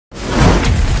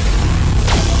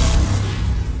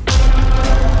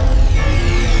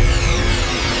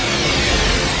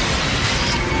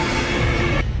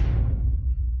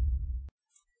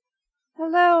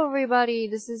Hello everybody,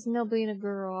 this is Noblina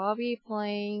Girl. I'll be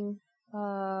playing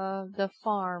the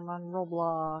farm on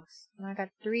Roblox. And I got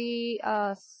 3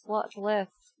 slots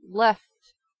left.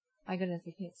 My goodness,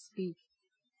 I can't speak.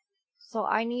 So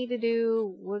I need to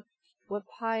do what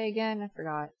pie again? I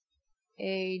forgot.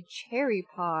 A cherry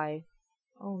pie.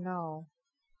 Oh no.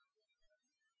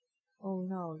 Oh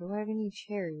no, do I have any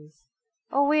cherries?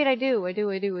 Oh wait, I do. I'm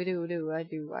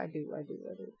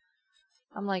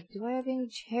like, do I have any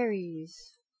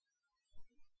cherries?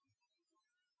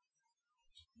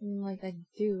 Like, I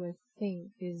do, I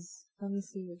think, let me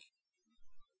see.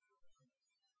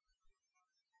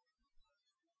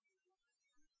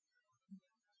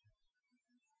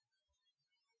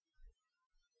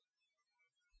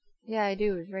 Yeah, I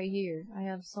do, it's right here. I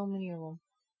have so many of them.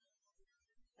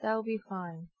 That'll be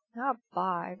fine. I'm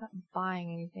not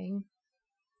buying anything.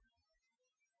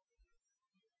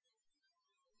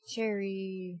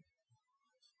 Cherry.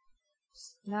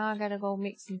 Now I gotta go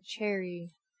make some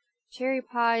cherry. Cherry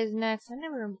pie is next.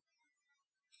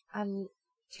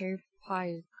 Cherry pie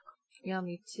is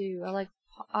yummy too. I like,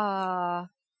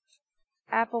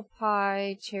 apple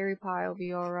pie, cherry pie will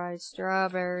be alright.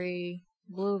 Strawberry,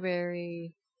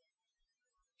 blueberry.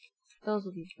 Those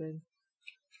will be good.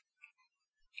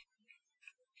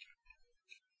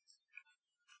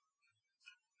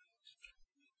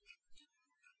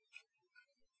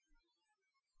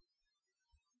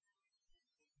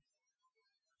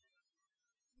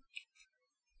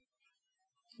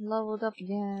 Leveled up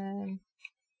again.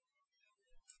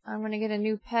 I'm gonna get a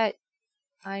new pet.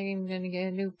 I am gonna get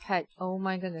a new pet. Oh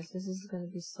my goodness, this is gonna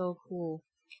be so cool.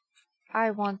 I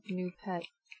want the new pet.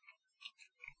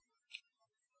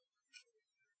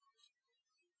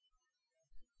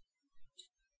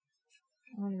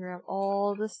 I'm gonna grab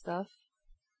all this stuff.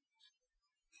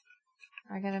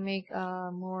 I gotta make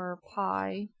more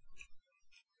pie.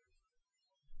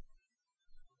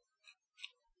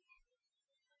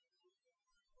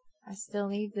 I still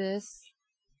need this.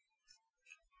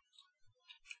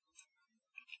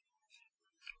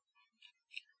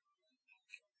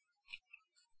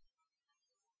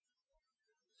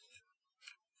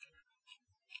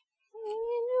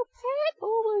 New pet!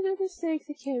 Oh my goodness sakes,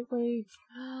 I can't wait.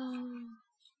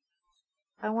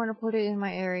 I want to put it in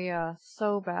my area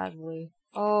so badly.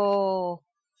 Oh,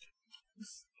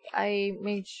 I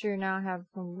made sure now I have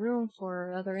some room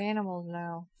for other animals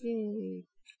now. Yay.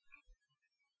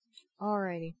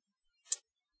 Alrighty.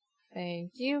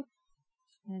 Thank you.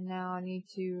 And now I need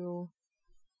to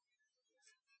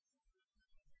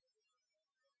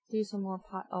do some more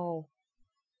pie. Oh.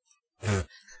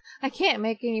 I can't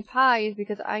make any pies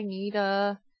because I need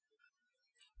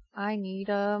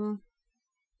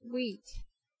wheat.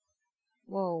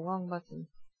 Whoa, wrong button.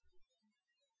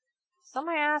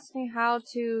 Somebody asked me how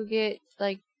to get,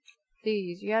 like,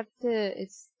 these. You have to,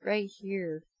 it's right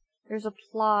here. There's a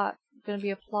plot, gonna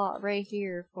be a plot right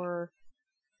here for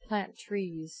plant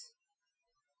trees.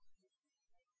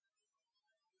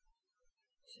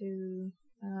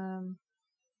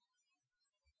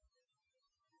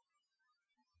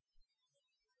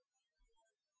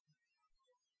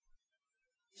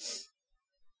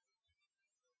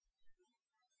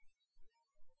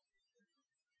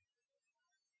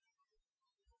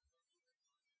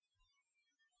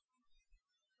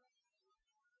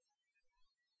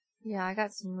 Yeah, I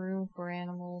got some room for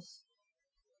animals.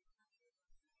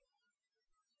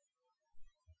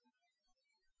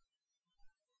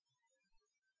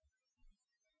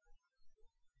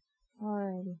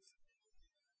 Alrighty.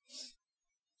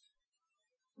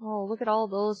 Oh, look at all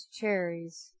those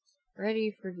cherries.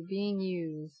 Ready for being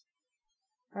used.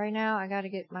 Right now, I gotta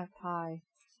get my pie.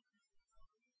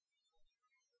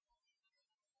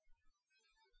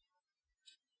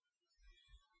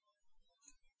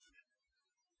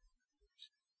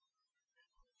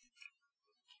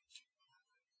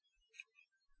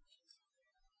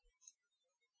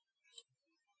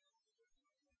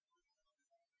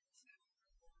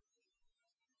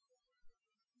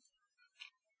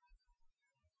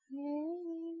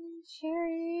 Yay,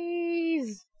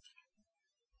 cherries!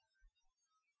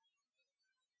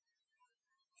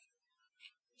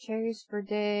 Cherries for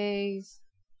days.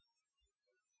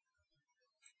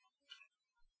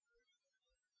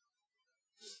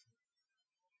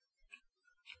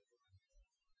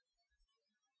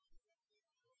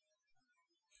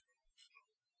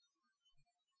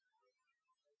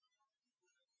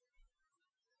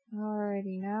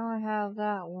 Alrighty, now I have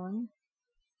that one.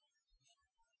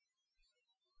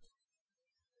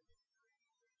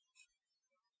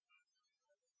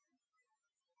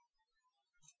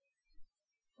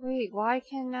 Wait, why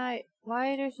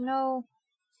there's no...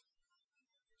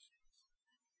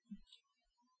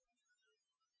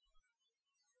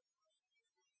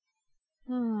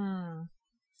 Why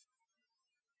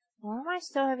am I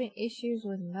still having issues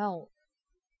with melt?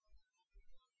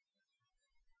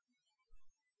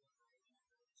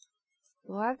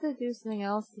 Do I have to do something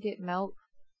else to get melt?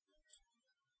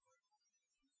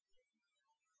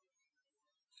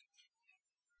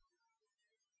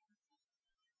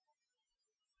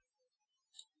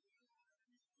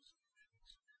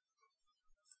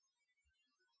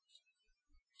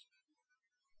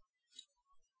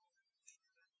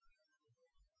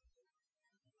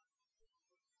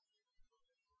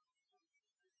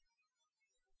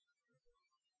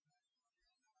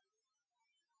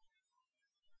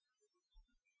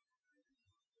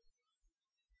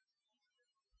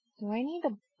 Do I need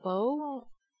a bow?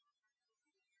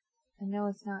 I know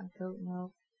it's not goat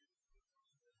milk.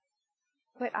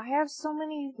 But I have so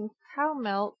many cow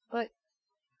milk, but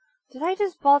did I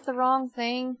just bought the wrong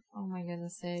thing? Oh my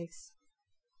goodness sakes.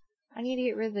 I need to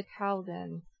get rid of the cow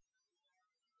then.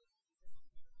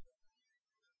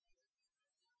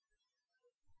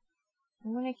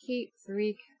 I'm gonna keep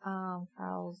 3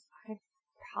 cows. I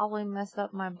probably messed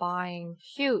up my buying.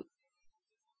 Shoot!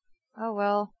 Oh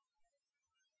well.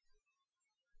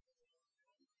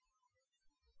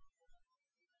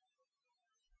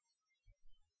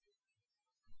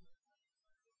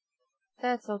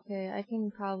 That's okay. I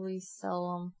can probably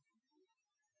sell them.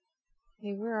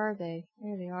 Hey, where are they?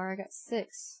 There they are. I got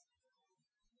 6.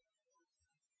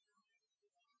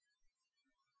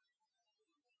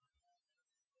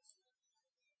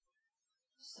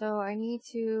 So I need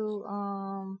to,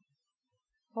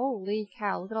 holy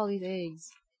cow, look at all these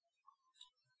eggs.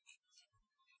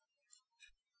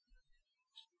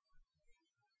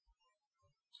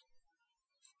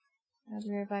 I'll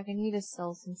be right back. I need to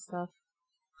sell some stuff.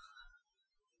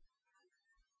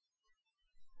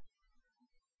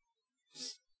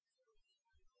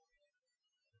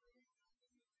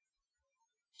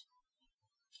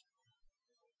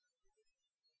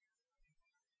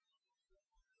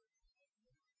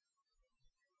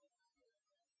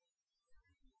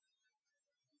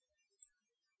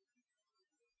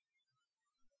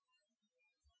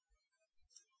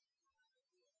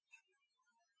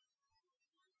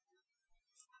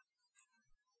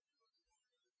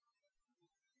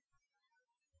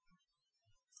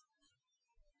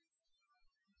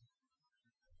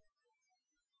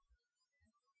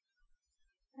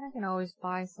 I can always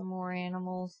buy some more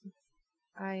animals.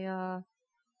 I,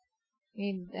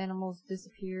 made animals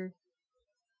disappear.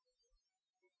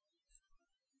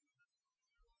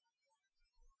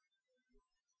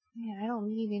 Man, I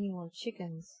don't need any more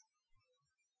chickens.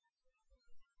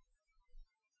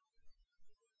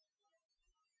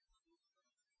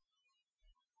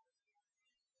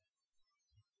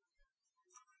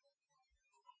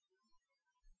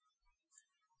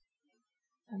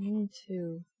 I need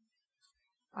 2.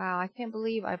 Wow, I can't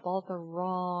believe I bought the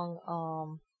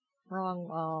wrong,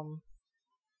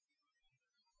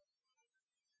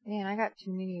 man, I got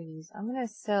too many of these. I'm gonna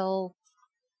sell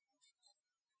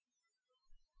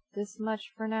this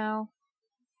much for now.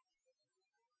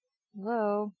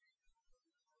 Hello?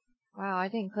 Wow, I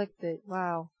didn't click it.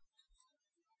 Wow.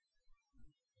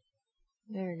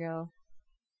 There you go.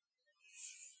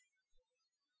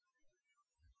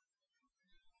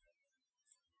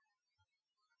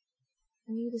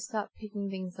 I need to stop picking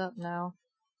things up now.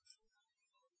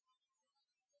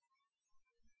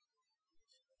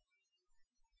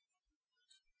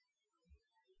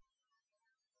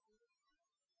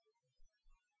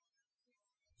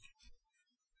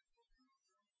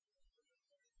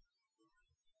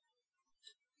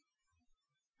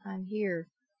 I'm here.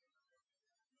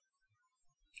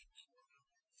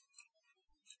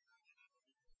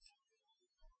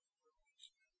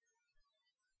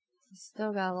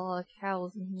 Still got a lot of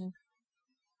cows in here.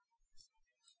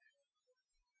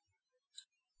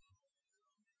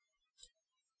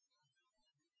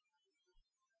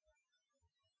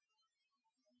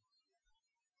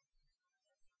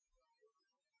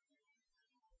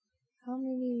 How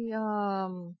many,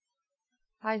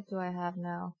 pies do I have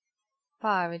now?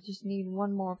 5. I just need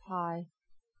 1 more pie.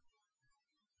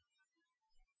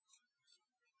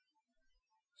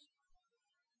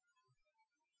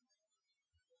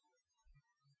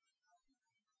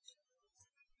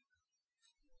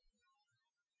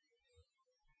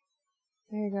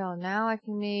 There you go. Now I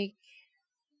can make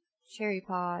cherry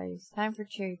pies. Time for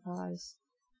cherry pies.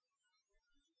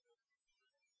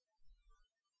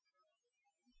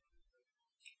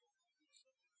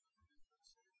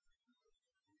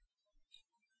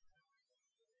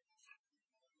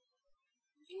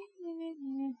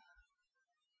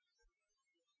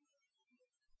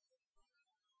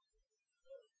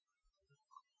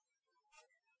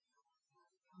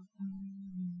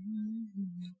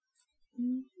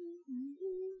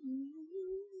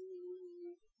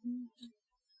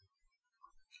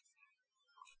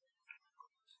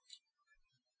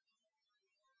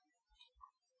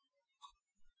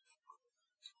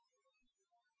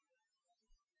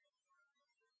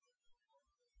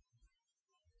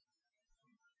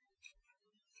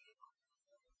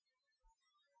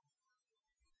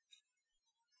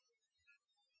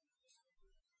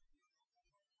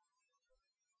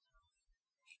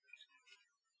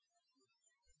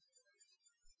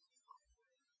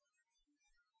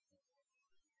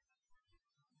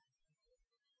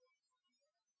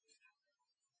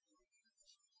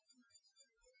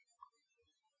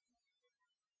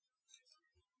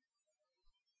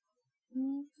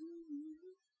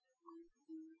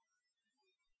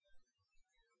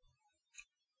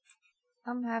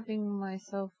 I'm having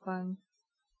myself fun.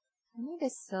 I need to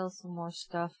sell some more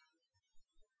stuff.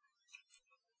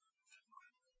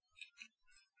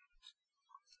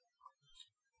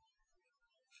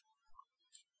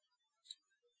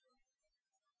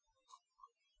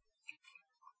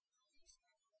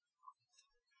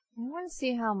 I want to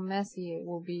see how messy it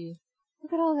will be.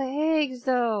 Look at all the eggs,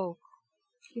 though.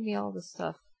 Give me all the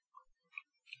stuff.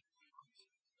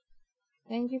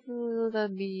 Thank you for the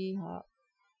bee hop.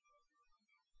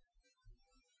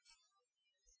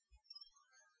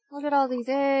 Look at all these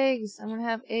eggs. I'm gonna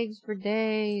have eggs for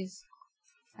days.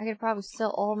 I could probably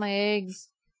sell all my eggs,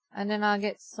 and then I'll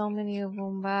get so many of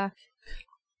them back.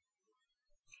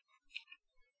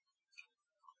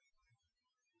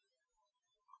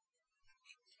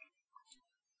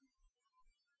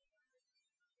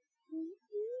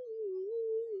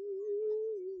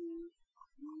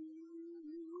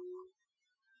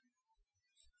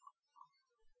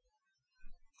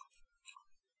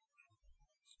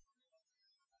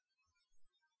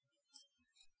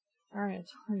 Alright,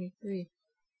 23.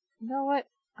 You know what?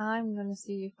 I'm gonna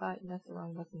see if that's the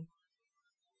wrong button.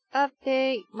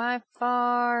 Update my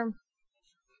farm!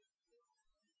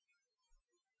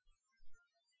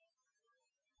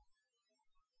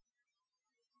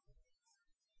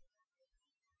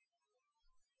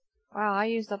 Wow, I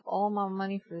used up all my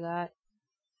money for that.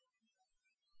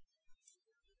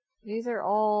 These are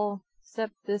all,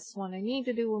 except this one. I need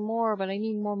to do more, but I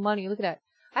need more money. Look at that.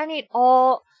 I need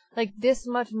all, like, this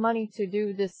much money to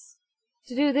do this.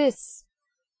 To do this!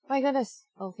 My goodness!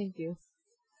 Oh, thank you.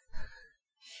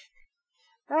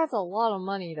 That's a lot of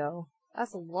money, though.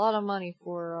 That's a lot of money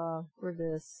for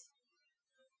this.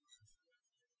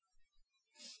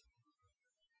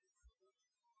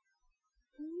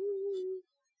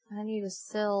 I need to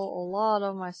sell a lot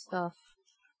of my stuff.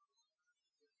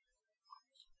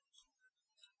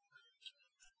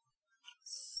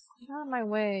 Get out of my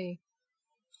way.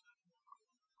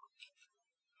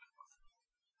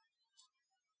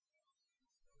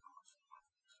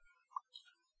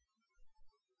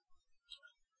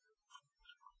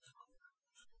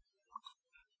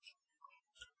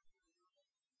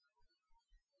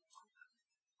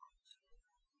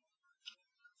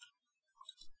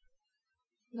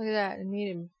 Look at that, I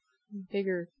need a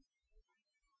bigger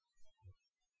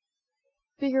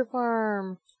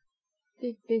farm.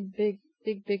 Big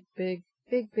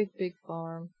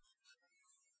farm.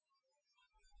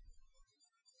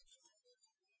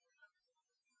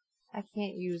 I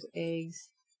can't use eggs.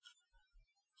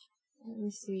 Let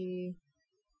me see.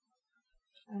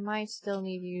 I might still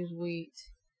need to use wheat.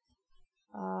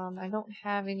 I don't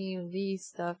have any of these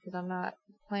stuff because I'm not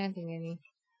planting any.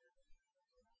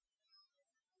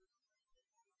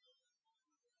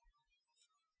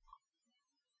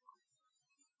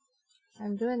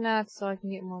 I'm doing that so I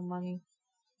can get more money.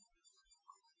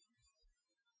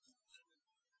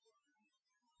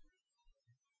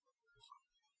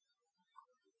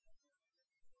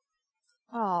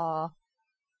 Aww.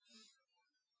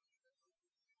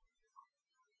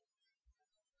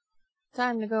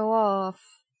 Time to go off.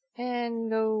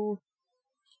 And go.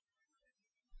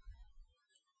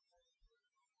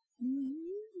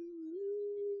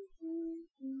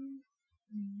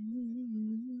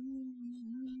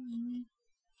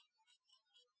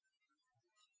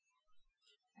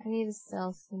 I need to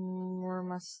sell some more of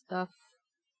my stuff.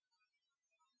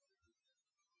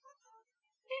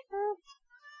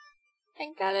 I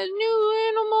got a new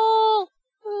animal!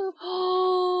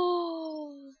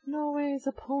 Oh, no way, it's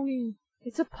a pony.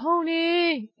 It's a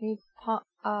pony!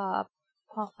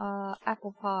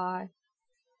 Apple pie.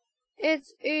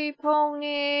 It's a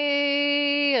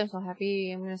pony! I'm so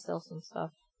happy. I'm gonna sell some stuff.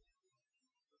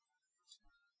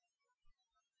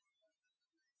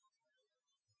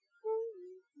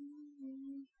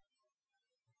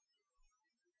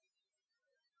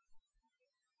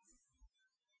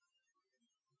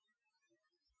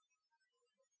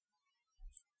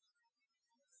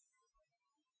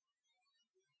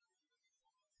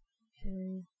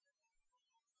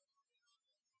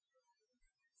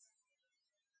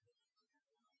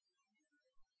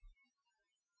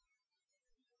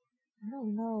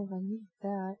 don't know if I need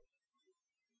that.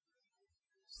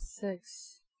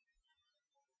 6.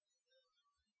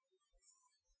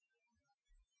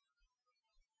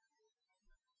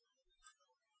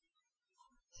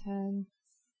 10.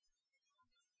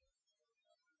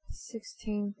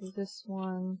 16 for this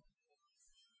one.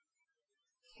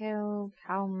 Cow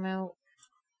milk.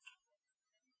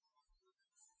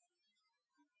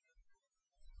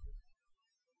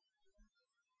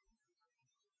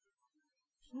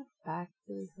 My back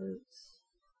really hurts.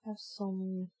 I have so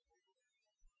many.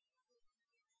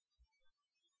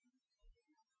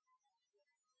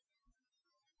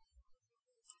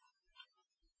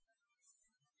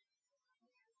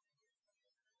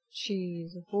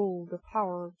 Cheese. Oh, the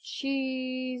power of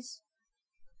cheese.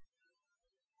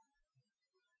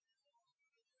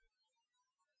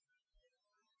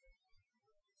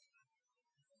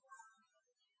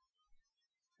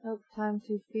 Oh, time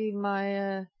to feed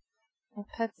my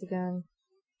pets again.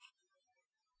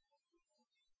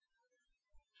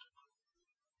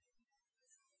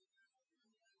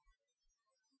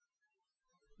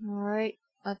 Alright,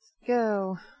 let's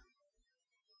go.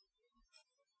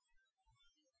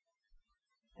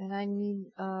 And I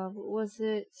need, what was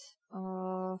it?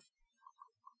 Oh,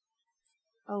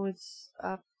 it's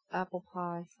apple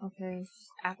pie. Okay, it's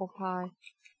just apple pie.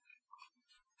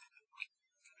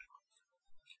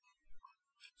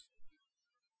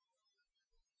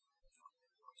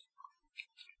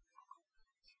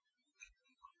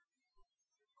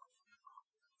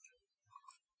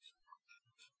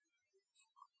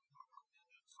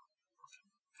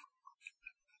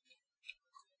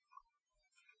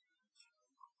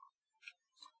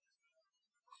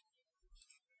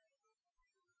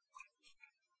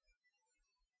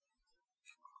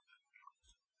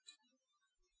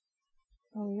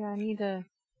 Oh yeah, I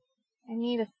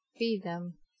need to feed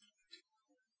them.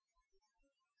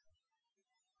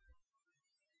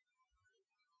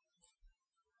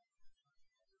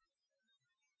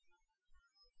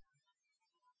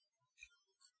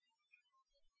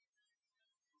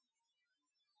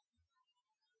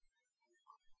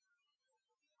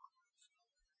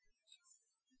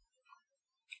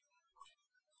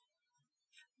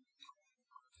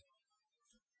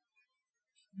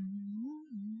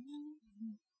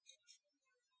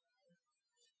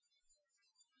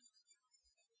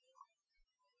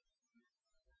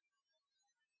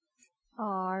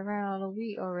 Oh, I ran out of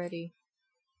wheat already.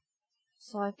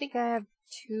 So I think I have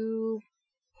 2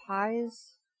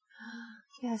 pies.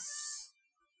 Yes.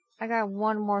 I got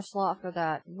 1 more slot for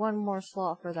that. 1 more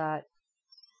slot for that.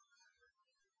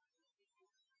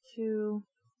 2.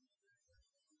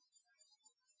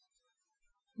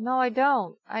 No, I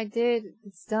don't. I did.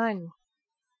 It's done.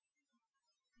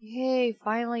 Yay,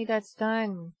 finally that's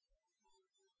done.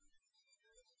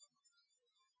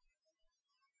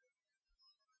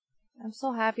 I'm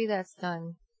so happy that's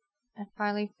done. I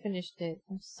finally finished it.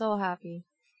 I'm so happy.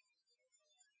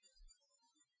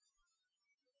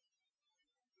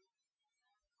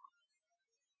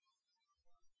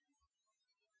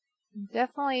 I'm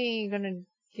definitely gonna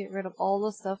get rid of all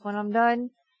the stuff when I'm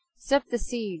done. Except the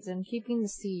seeds. I'm keeping the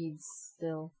seeds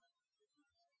still.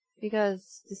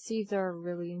 Because the seeds are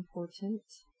really important.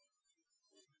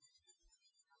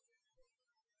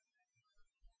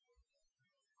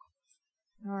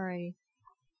 Alrighty.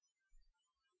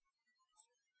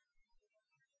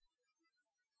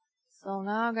 So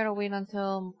now I gotta wait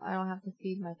until I don't have to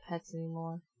feed my pets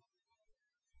anymore.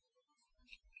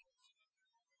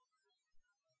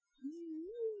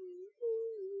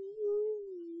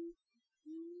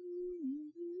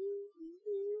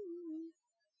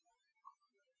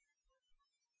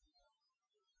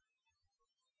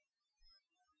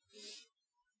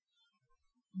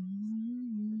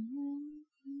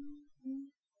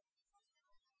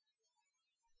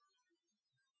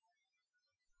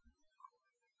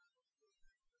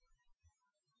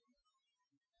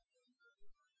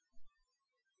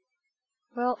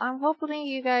 Well, I'm hoping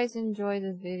you guys enjoy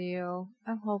the video.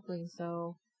 I'm hoping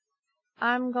so.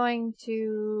 I'm going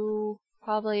to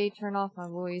probably turn off my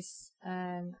voice,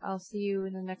 and I'll see you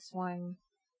in the next one.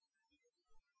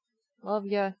 Love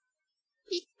ya.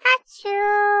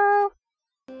 Pikachu!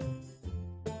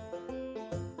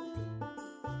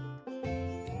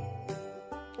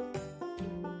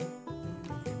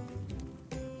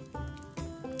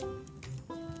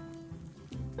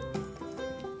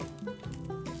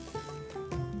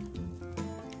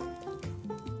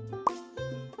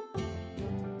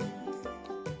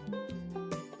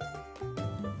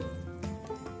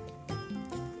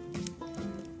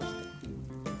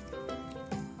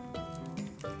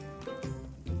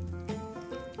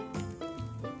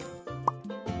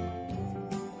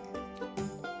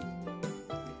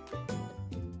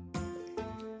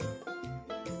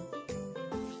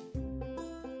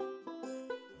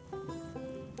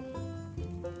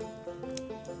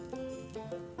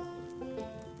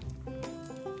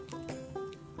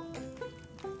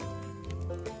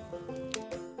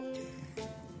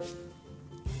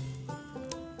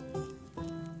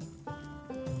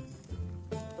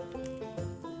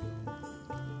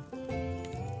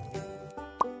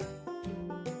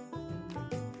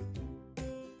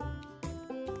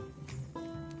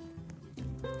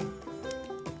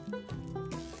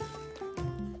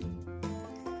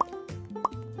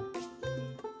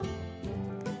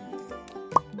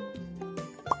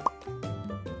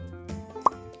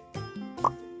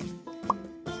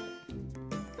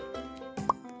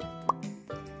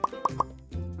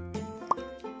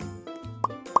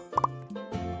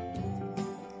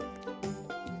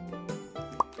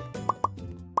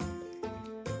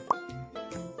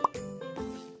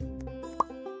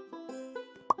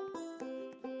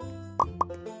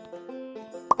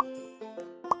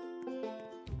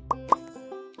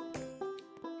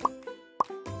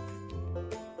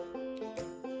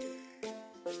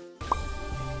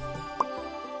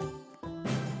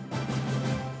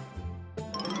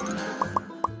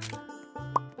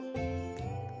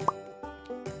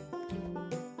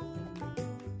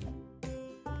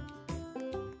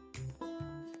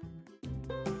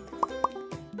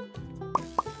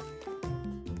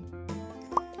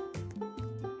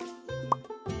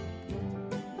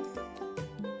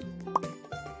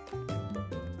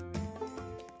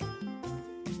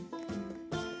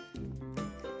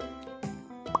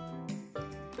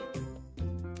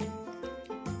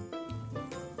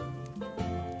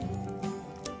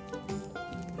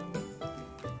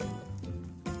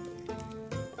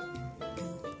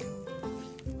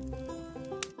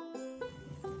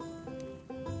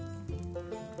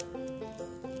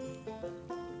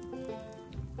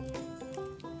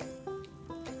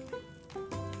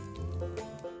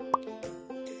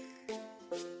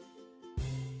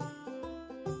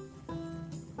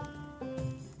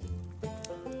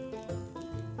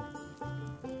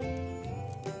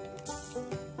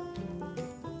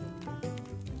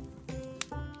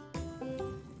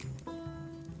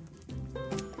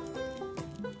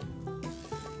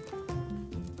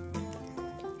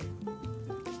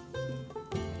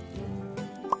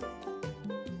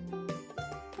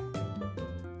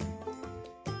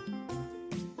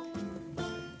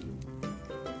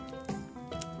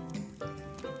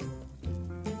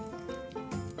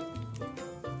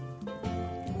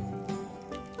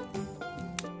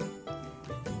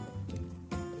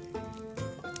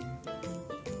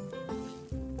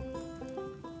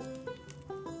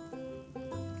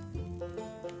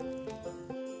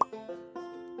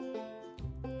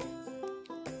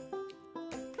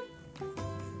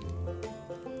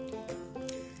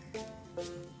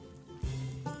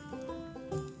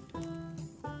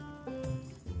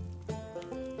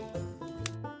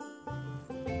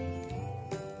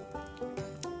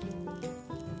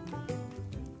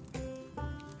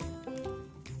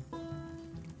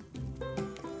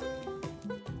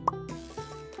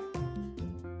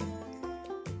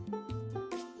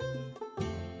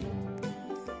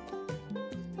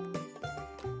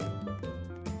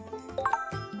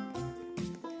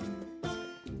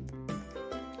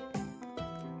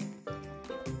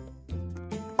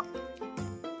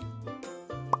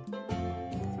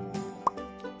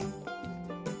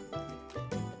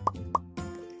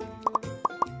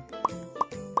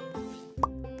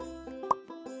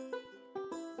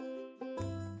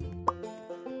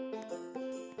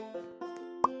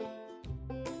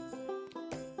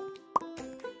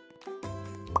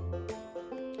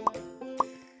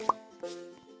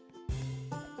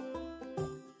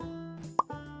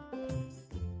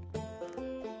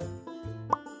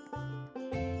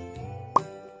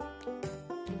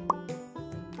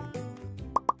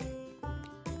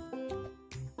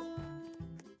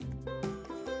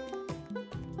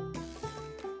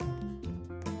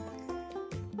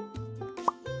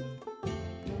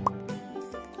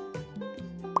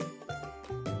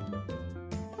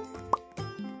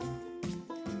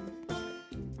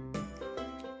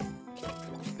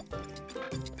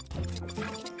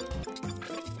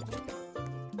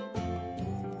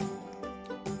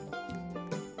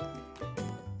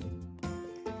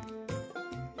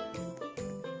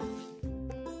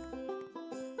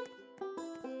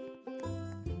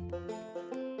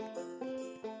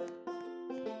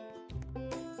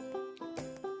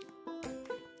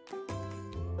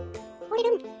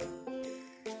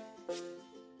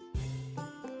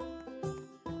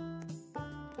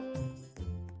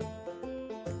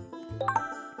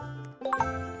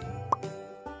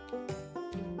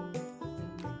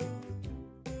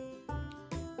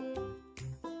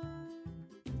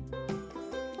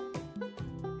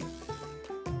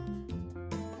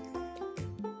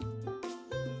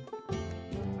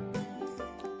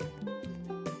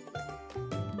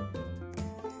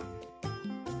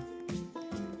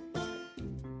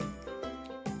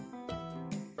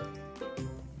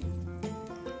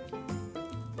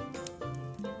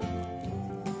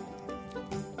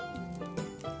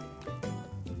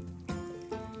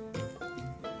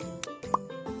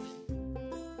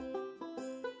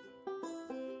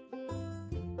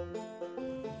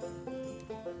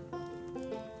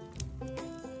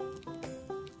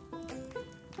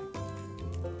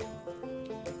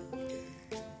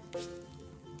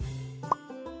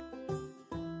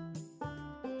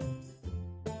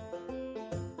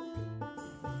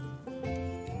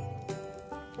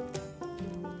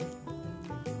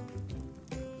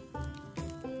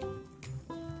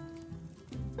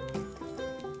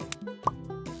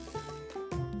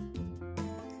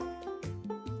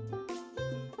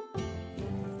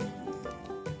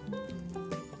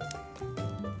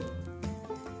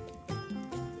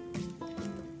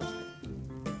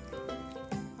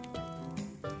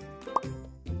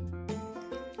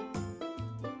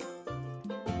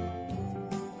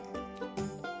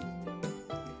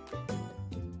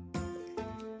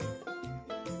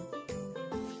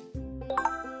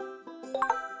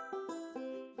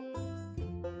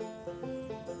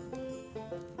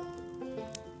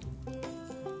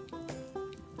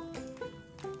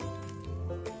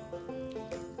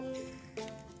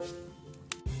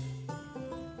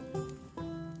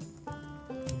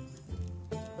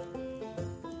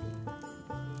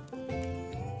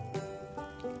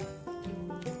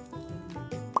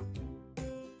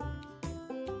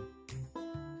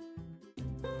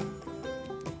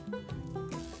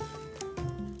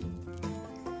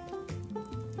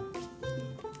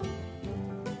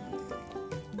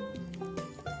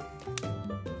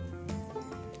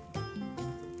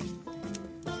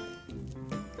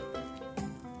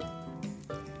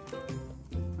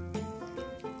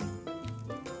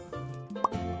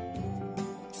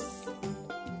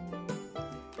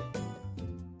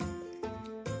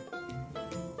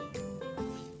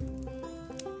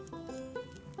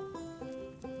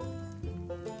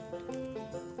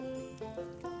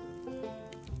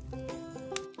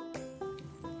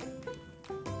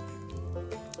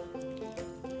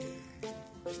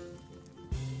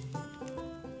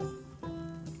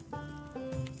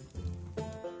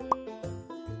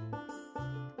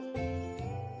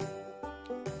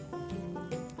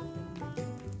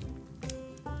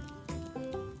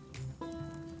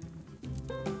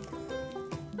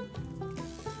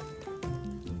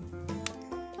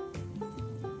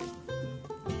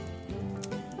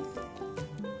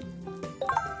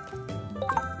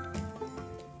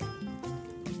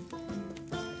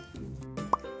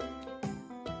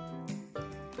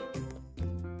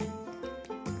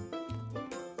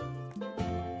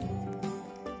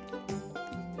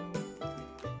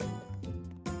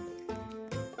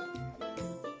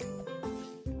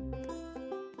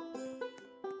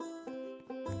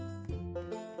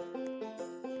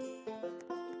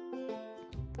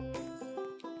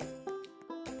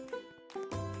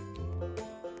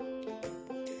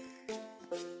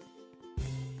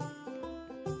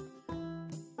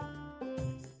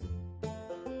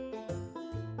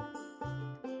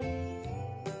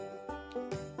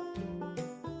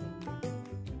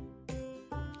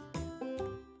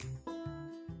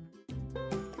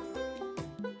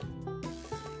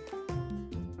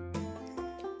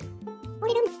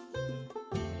 Freedom.